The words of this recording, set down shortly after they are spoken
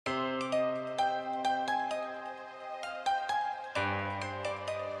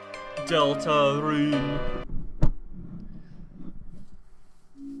Del-Ta-Rune.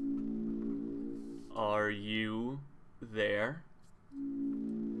 Are you there?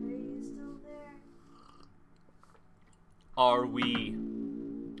 Are you still there? Are we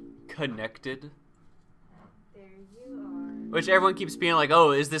connected? There you are. Which everyone keeps being like,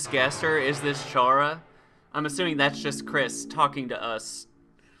 oh, is this Gaster? Is this Chara? I'm assuming that's just Chris talking to us.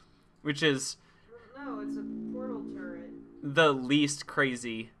 Which is... No, it's a portal turret. The least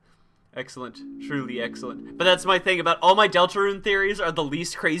crazy. Excellent. Truly excellent. But that's my thing about all my Deltarune theories are the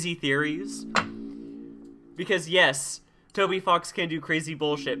least crazy theories. Because yes, Toby Fox can do crazy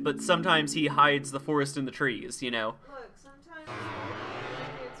bullshit, but sometimes he hides the forest in the trees, you know? Look, sometimes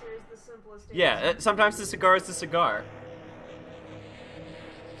the answer is the simplest answer. Yeah, sometimes the cigar is the cigar.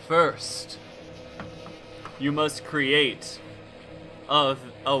 First, you must create a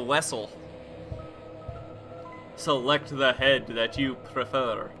vessel. Select the head that you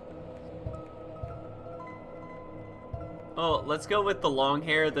prefer. Oh, let's go with the long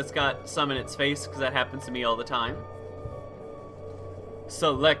hair that's got some in its face, because that happens to me all the time.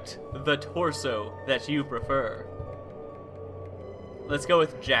 Select the torso that you prefer. Let's go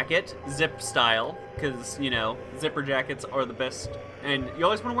with jacket, zip style, because, you know, zipper jackets are the best. And you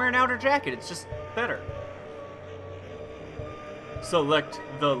always want to wear an outer jacket, it's just better. Select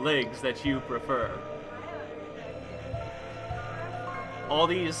the legs that you prefer. All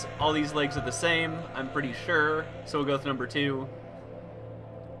these legs are the same, I'm pretty sure, so we'll go with number 2.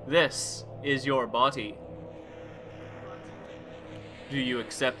 This is your body. Do you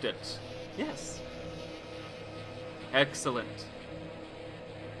accept it? Yes. Excellent.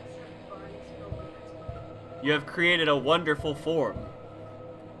 You have created a wonderful form.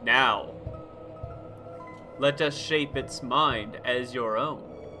 Now, let us shape its mind as your own.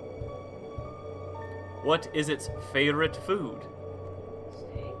 What is its favorite food?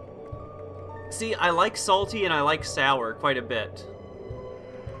 See, I like salty and I like sour quite a bit.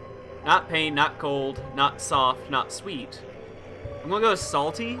 Not pain, not cold, not soft, not sweet. I'm gonna go with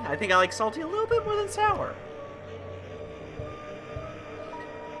salty. I think I like salty a little bit more than sour.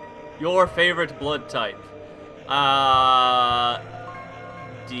 Your favorite blood type?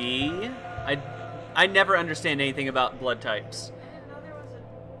 D? I never understand anything about blood types. I didn't know there was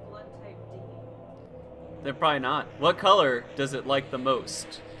a blood type D. They're probably not. What color does it like the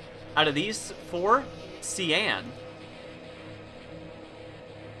most? Out of these 4, cyan.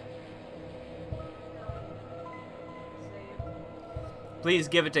 Please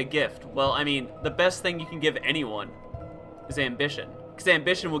give it a gift. Well, I mean, the best thing you can give anyone is ambition. Because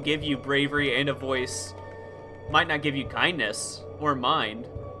ambition will give you bravery and a voice. Might not give you kindness or mind,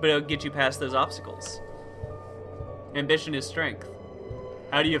 but it'll get you past those obstacles. Ambition is strength.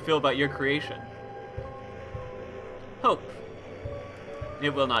 How do you feel about your creation? Hope.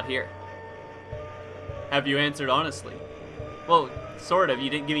 It will not hear. Have you answered honestly? Well, sort of.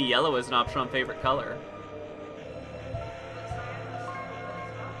 You didn't give me yellow as an option on favorite color.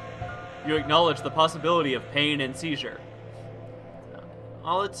 You acknowledge the possibility of pain and seizure.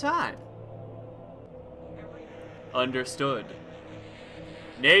 All the time. Understood.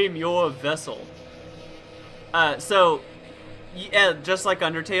 Name your vessel. Yeah, just like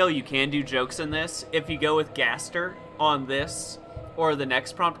Undertale, you can do jokes in this. If you go with Gaster on this, or the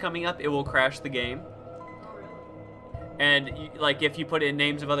next prompt coming up, it will crash the game. Oh, really? And, like, if you put in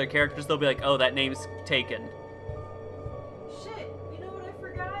names of other characters, they'll be like, oh, that name's taken. Shit, you know what I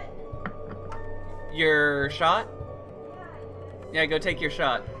forgot? Your shot? Yeah, Yeah, go take your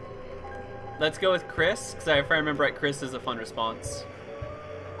shot. Let's go with Chris, because if I remember right, Chris is a fun response.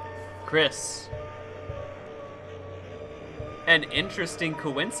 Chris. An interesting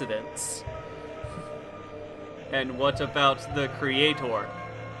coincidence. And what about the creator?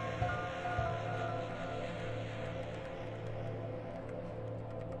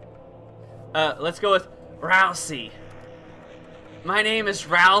 Let's go with Rousey. My name is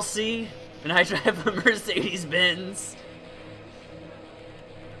Rousey, and I drive a Mercedes-Benz.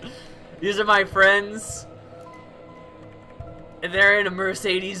 These are my friends. And they're in a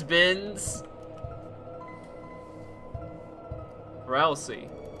Mercedes-Benz. Rousey.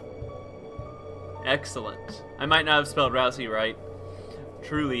 Excellent. I might not have spelled Rousey right.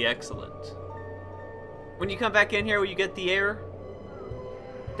 Truly excellent. When you come back in here, will you get the error?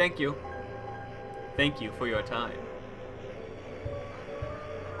 Thank you. Thank you for your time.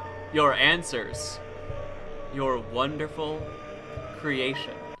 Your answers. Your wonderful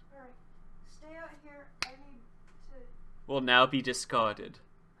creation. Alright, stay out here. I need to... Will now be discarded.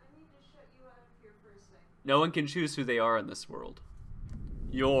 I need to shut you out of here for a second. No one can choose who they are in this world.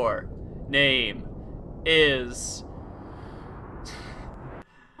 Your name is...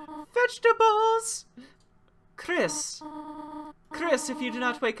 vegetables! Chris! Chris, if you do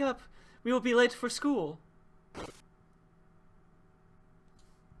not wake up, we will be late for school.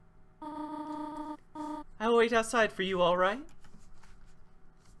 I will wait outside for you, alright?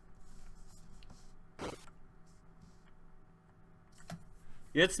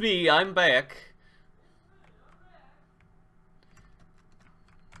 It's me, I'm back.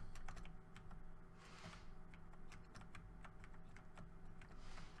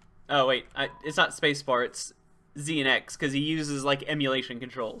 Oh wait, it's not spacebar, it's Z and X, because he uses like emulation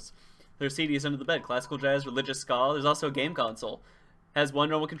controls. There's CDs under the bed, classical jazz, religious ska. There's also a game console. Has one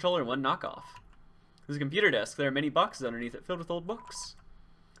normal controller and one knockoff. There's a computer desk. There are many boxes underneath it filled with old books.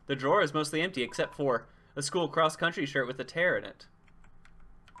 The drawer is mostly empty except for a school cross-country shirt with a tear in it.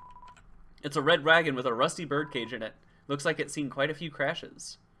 It's a red wagon with a rusty birdcage in it. Looks like it's seen quite a few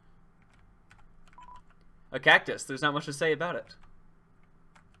crashes. A cactus. There's not much to say about it.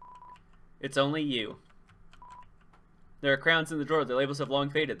 It's only you. There are crowns in the drawer. The labels have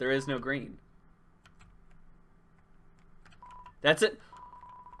long faded. There is no green. That's it.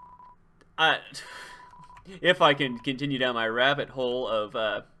 If I can continue down my rabbit hole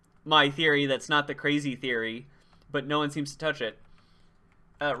of my theory that's not the crazy theory, but no one seems to touch it.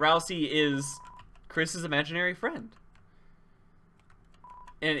 Rousey is Chris's imaginary friend.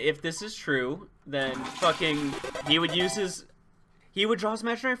 And if this is true, then fucking he would draw his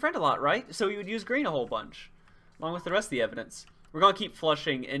imaginary friend a lot, right? So he would use green a whole bunch, along with the rest of the evidence. We're gonna keep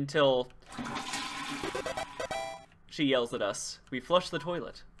flushing until she yells at us. We flush the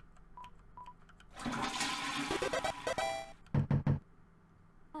toilet.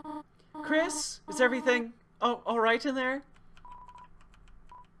 Chris, is everything all right in there?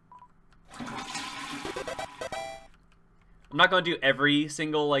 I'm not gonna do every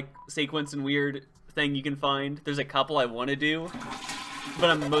single like sequence and weird thing you can find. There's a couple I want to do, but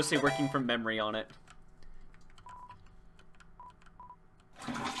I'm mostly working from memory on it.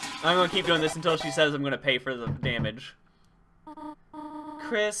 I'm gonna keep doing this until she says I'm gonna pay for the damage.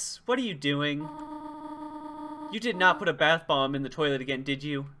 Chris, what are you doing? You did not put a bath bomb in the toilet again, did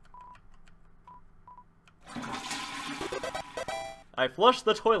you? I flushed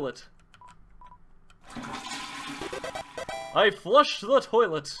the toilet. I flushed the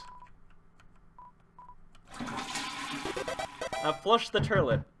toilet. I flushed the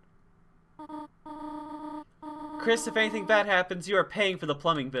toilet. Chris, if anything bad happens, you are paying for the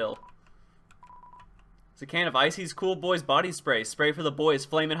plumbing bill. It's a can of Icy's Cool Boys body spray. Spray for the boys,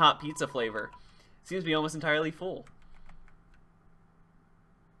 flamin' hot pizza flavor. Seems to be almost entirely full.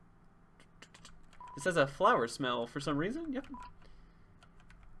 This has a flower smell for some reason. Yep.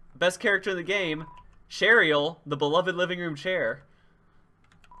 Best character in the game, Cheryl, the beloved living room chair.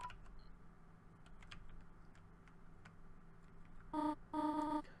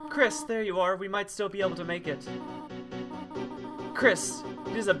 Chris, there you are. We might still be able to make it. Chris,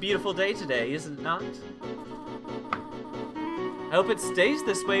 it is a beautiful day today, is it not? I hope it stays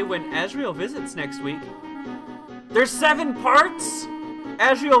this way when Asriel visits next week. There's 7 parts?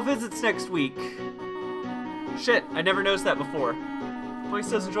 Asriel visits next week. Shit, I never noticed that before. Voice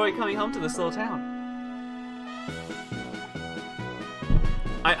does enjoy coming home to this little town.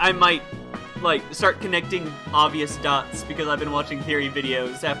 I might, like, start connecting obvious dots because I've been watching theory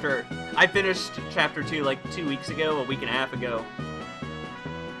videos after I finished chapter 2 like 2 weeks ago, a week and a half ago.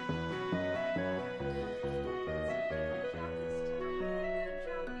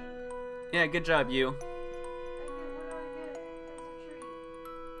 Yeah, good job, you.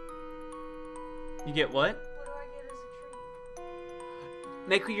 You get what? What do I get as a treat?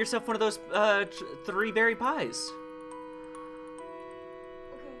 Make yourself one of those 3 berry pies.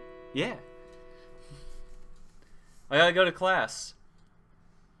 Okay. Yeah. I gotta go to class.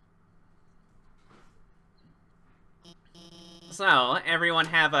 So, everyone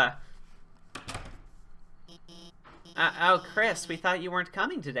have a... oh, Chris, we thought you weren't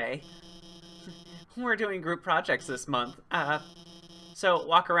coming today. We're doing group projects this month. So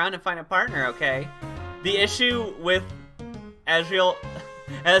walk around and find a partner, okay? The issue with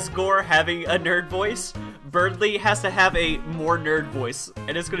Asgore having a nerd voice, Birdly has to have a more nerd voice,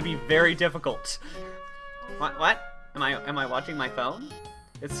 and it's going to be very difficult. What? Am I watching my phone?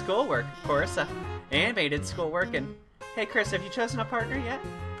 It's schoolwork, of course. Animated schoolwork, and... Hey, Chris, have you chosen a partner yet?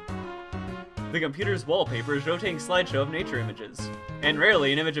 The computer's wallpaper is a rotating slideshow of nature images, and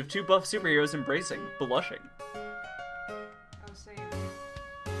rarely an image of 2 buff superheroes embracing, blushing. I'll save it.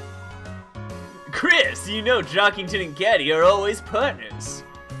 Chris, you know Jockington and Caddy are always partners.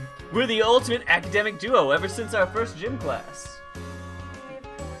 We're the ultimate academic duo ever since our first gym class. We have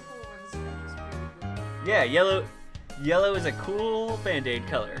colorful ones that are just really good. Yeah, yellow is a cool Band-Aid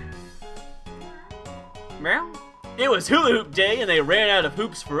color. Well, it was hula hoop day and they ran out of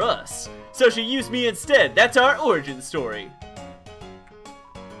hoops for us. So she used me instead. That's our origin story.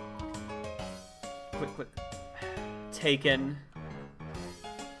 Quick. Taken.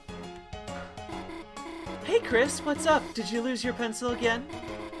 Hey Chris, what's up? Did you lose your pencil again?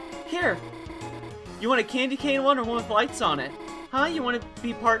 Here. You want a candy cane one or one with lights on it? Huh? You want to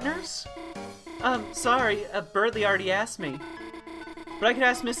be partners? Sorry, Birdley already asked me. But I could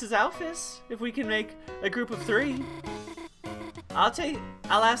ask Mrs. Alphys if we can make a group of 3. I'll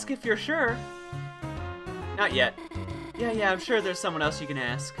ask if you're sure. Not yet. Yeah, I'm sure there's someone else you can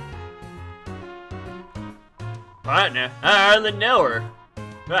ask. Partner? I hardly know her.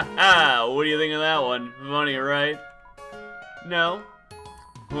 What do you think of that one? Funny, right? No?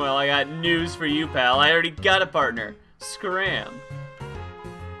 Well, I got news for you, pal. I already got a partner. Scram.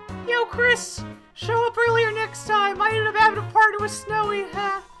 Yo, Chris! Show up earlier next time. I ended up having a partner with Snowy.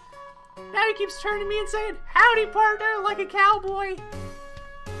 Now he keeps turning to me and saying, howdy, partner, like a cowboy.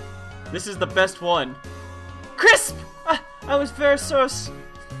 This is the best one. Crisp! I was very source.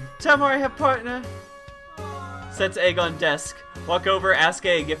 Tell me I have partner. Sets egg on desk. Walk over, ask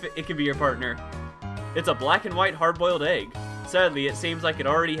egg if it can be your partner. It's a black and white hard-boiled egg. Sadly, it seems like it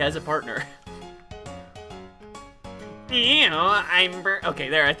already has a partner. Okay,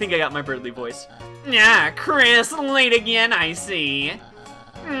 there, I think I got my Birdly voice. Yeah, Chris, late again, I see.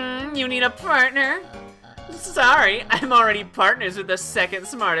 You need a partner? Sorry, I'm already partners with the second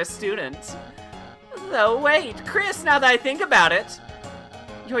smartest student. Though wait, Chris, now that I think about it,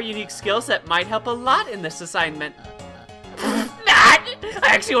 your unique skill set might help a lot in this assignment. I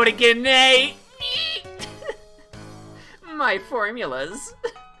actually want to get an A. My formulas.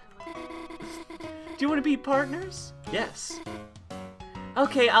 Do you want to be partners? Yes.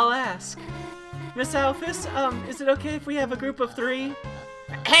 Okay, I'll ask. Miss Alphys, is it okay if we have a group of 3?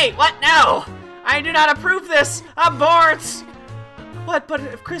 Hey, what? No! I do not approve this! Abort! What, but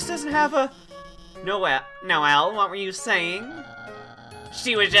if Chris doesn't have a... Noelle, what were you saying?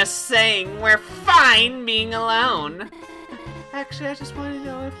 She was just saying we're fine being alone. Actually, I just want to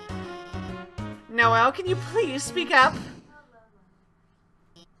know if... Noelle, can you please speak up?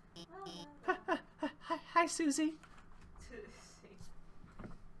 Hi, Susie.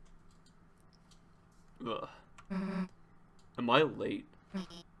 Ugh. Am I late?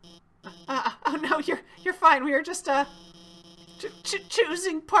 Oh no, you're fine. We were just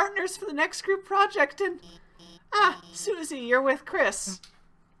choosing partners for the next group project, and Susie, you're with Chris.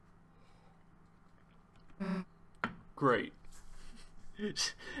 Great.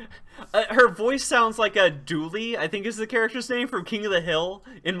 Her voice sounds like a Dooley, I think is the character's name from King of the Hill,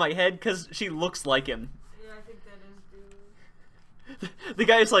 in my head, because she looks like him. Yeah, I think that is Dooley. The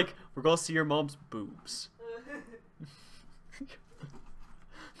guy's like, we're gonna see your mom's boobs.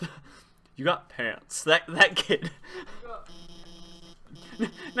 You got pants. That kid.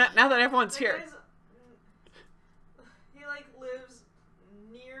 Now that everyone's here. He like lives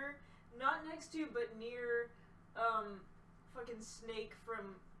near, not next to, but near, fucking Snake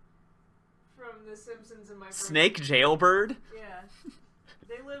from The Simpsons and my friend. Snake Jailbird? Yeah.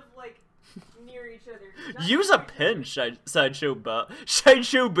 They live like near each other. Use a pen, sideshow boob.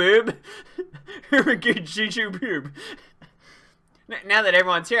 Sideshow boob. Good sideshow boob. Now that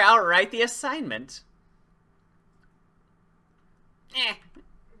everyone's here, I'll write the assignment.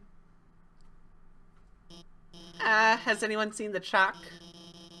 Has anyone seen the chalk?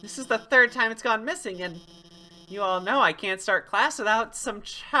 This is the 3rd time it's gone missing, and you all know I can't start class without some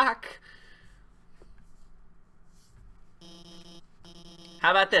chalk.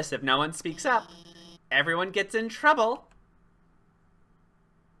 How about this? If no one speaks up, everyone gets in trouble.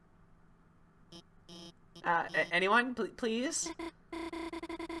 Anyone, please?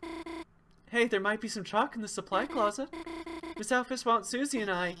 Hey, there might be some chalk in the supply closet. Miss Alphys wants Susie and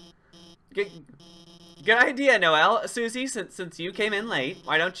I. Good idea, Noelle. Susie, since you came in late,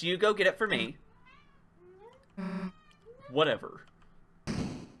 why don't you go get it for me? Whatever.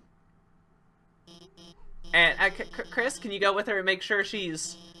 And Chris, can you go with her and make sure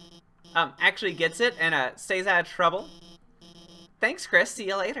she's actually gets it and stays out of trouble? Thanks, Chris. See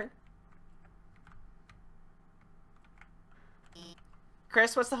you later.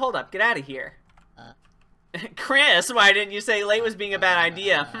 Chris, what's the holdup? Get out of here. Chris, why didn't you say late was being a bad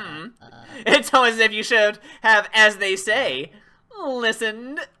idea? It's almost as if you should have, as they say,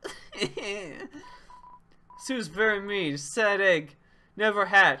 listened. Sue's very mean. Sad egg. Never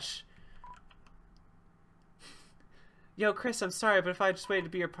hatch. Yo, Chris, I'm sorry, but if I just waited to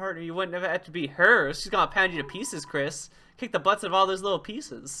be your partner, you wouldn't have had to be her. She's gonna pound you to pieces, Chris. Kick the butts of all those little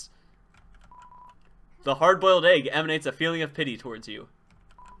pieces. The hard-boiled egg emanates a feeling of pity towards you.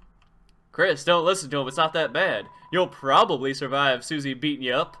 Chris, don't listen to him. It's not that bad. You'll probably survive Susie beating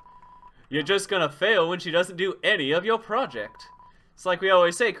you up. You're just gonna fail when she doesn't do any of your project. It's like we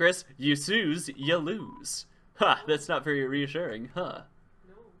always say, Chris, you snooze, you lose. Ha, that's not very reassuring, huh?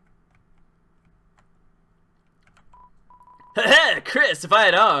 No. Heh, Chris, if I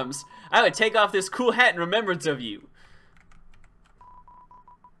had arms, I would take off this cool hat in remembrance of you.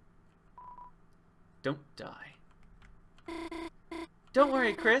 Don't die. Don't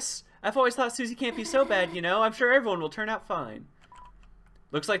worry, Chris. I've always thought Susie can't be so bad, you know. I'm sure everyone will turn out fine.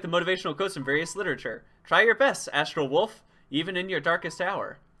 Looks like the motivational quotes from various literature. Try your best, Astral Wolf, even in your darkest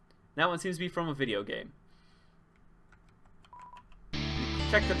hour. That one seems to be from a video game.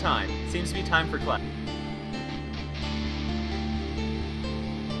 Check the time. Seems to be time for class.